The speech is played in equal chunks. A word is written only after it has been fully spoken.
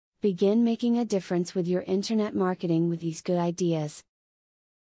Begin making a difference with your internet marketing with these good ideas.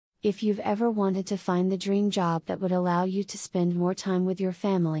 If you've ever wanted to find the dream job that would allow you to spend more time with your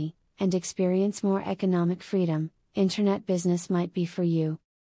family, and experience more economic freedom, internet business might be for you.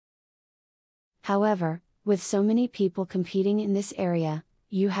 However, with so many people competing in this area,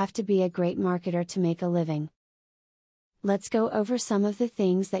 you have to be a great marketer to make a living. Let's go over some of the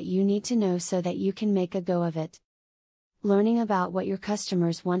things that you need to know so that you can make a go of it. Learning about what your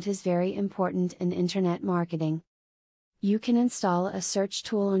customers want is very important in internet marketing. You can install a search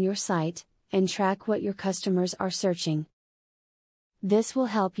tool on your site, and track what your customers are searching. This will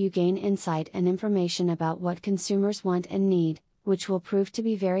help you gain insight and information about what consumers want and need, which will prove to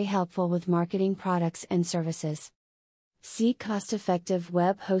be very helpful with marketing products and services. Seek cost-effective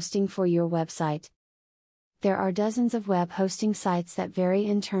web hosting for your website. There are dozens of web hosting sites that vary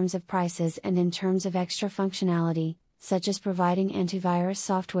in terms of prices and in terms of extra functionality, such as providing antivirus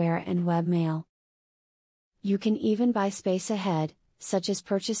software and webmail. You can even buy space ahead, such as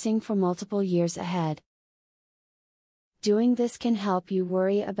purchasing for multiple years ahead. Doing this can help you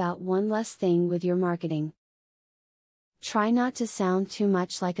worry about one less thing with your marketing. Try not to sound too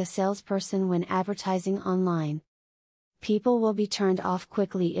much like a salesperson when advertising online. People will be turned off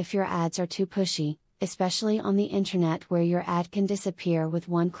quickly if your ads are too pushy, especially on the internet where your ad can disappear with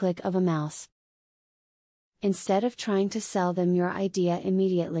one click of a mouse. Instead of trying to sell them your idea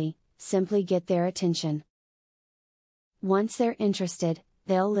immediately, simply get their attention. Once they're interested,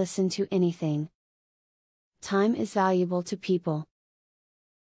 they'll listen to anything. Time is valuable to people.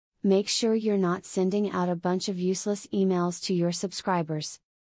 Make sure you're not sending out a bunch of useless emails to your subscribers.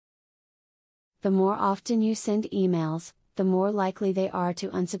 The more often you send emails, the more likely they are to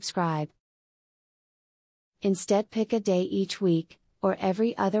unsubscribe. Instead, pick a day each week, or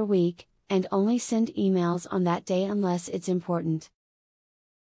every other week, and only send emails on that day unless it's important.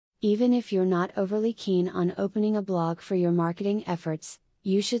 Even if you're not overly keen on opening a blog for your marketing efforts,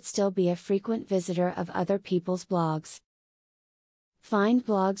 you should still be a frequent visitor of other people's blogs. Find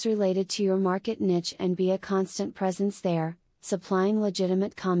blogs related to your market niche and be a constant presence there, supplying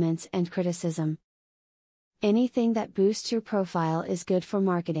legitimate comments and criticism. Anything that boosts your profile is good for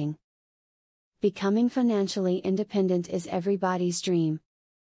marketing. Becoming financially independent is everybody's dream.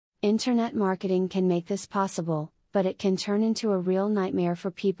 Internet marketing can make this possible, but it can turn into a real nightmare for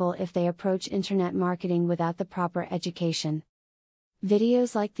people if they approach internet marketing without the proper education.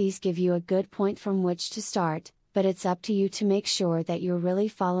 Videos like these give you a good point from which to start, but it's up to you to make sure that you're really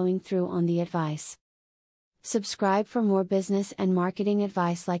following through on the advice. Subscribe for more business and marketing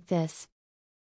advice like this.